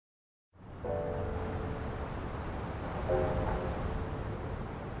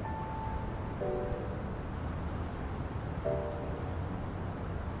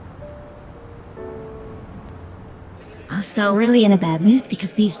So really in a bad mood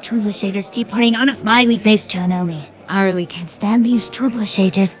because these Troubleshooters keep putting on a smiley face to know me. I really can't stand these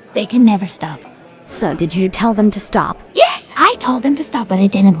Troubleshooters. They can never stop. So did you tell them to stop? Yes, I told them to stop, but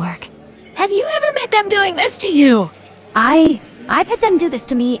it didn't work. Have you ever met them doing this to you? I've had them do this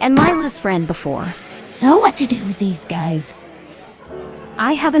to me and Lila's friend before. So what to do with these guys?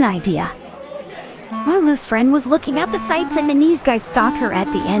 I have an idea. Lila's friend was looking at the sights and then these guys stalked her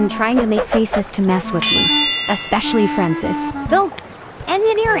at the end trying to make faces to mess with Luce. Especially Francis, Bill,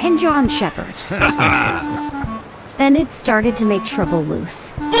 Engineer, and John Shepherd. Then it started to make trouble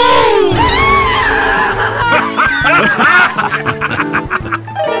loose.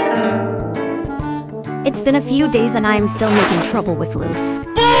 It's been a few days and I'm still making trouble with Luce.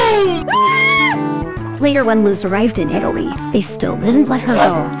 Later when Luce arrived in Italy, they still didn't let her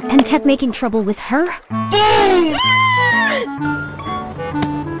go and kept making trouble with her.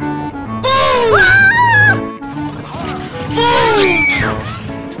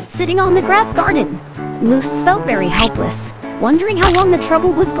 Sitting on the grass garden, Luce felt very helpless, wondering how long the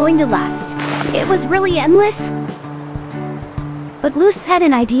trouble was going to last. It was really endless. But Luce had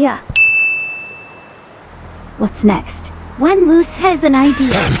an idea. What's next? When Luce has an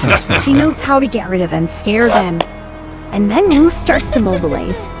idea, she knows how to get rid of and scare them. And then Luce starts to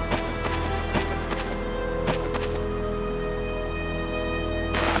mobilize.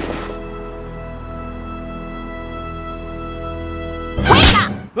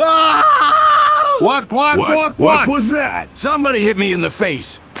 What was that? Somebody hit me in the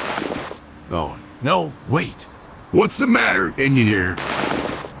face. Oh, no, wait. What's the matter, Engineer?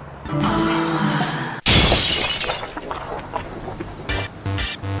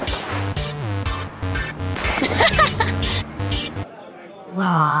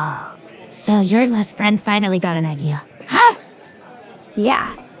 Wow. So your last friend finally got an idea. Huh?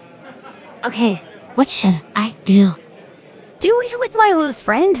 Yeah. Okay, what should I do? Do it with my loose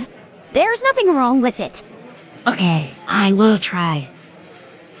friend. There's nothing wrong with it. Okay, I will try.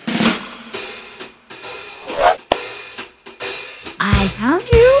 I found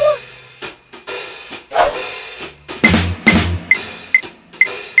you!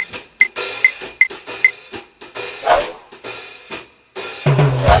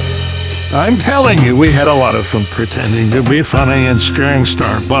 I'm telling you, we had a lot of fun pretending to be funny and scaring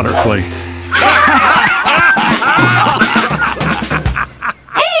Star Butterfly.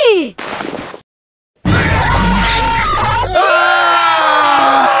 Hey!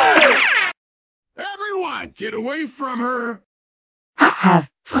 Everyone, get away from her! I have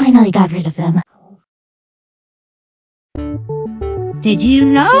finally got rid of them. Did you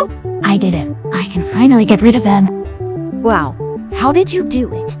know? I did it. I can finally get rid of them. Wow, how did you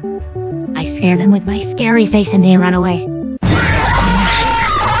do it? I scare them with my scary face and they run away.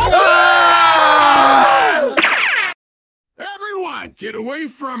 Everyone, get away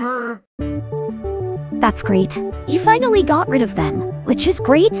from her! That's great. You finally got rid of them, which is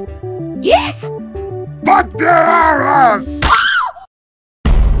great. Yes! But there are us!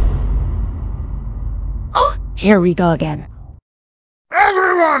 Oh, here we go again.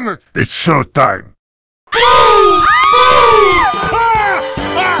 Everyone, it's showtime.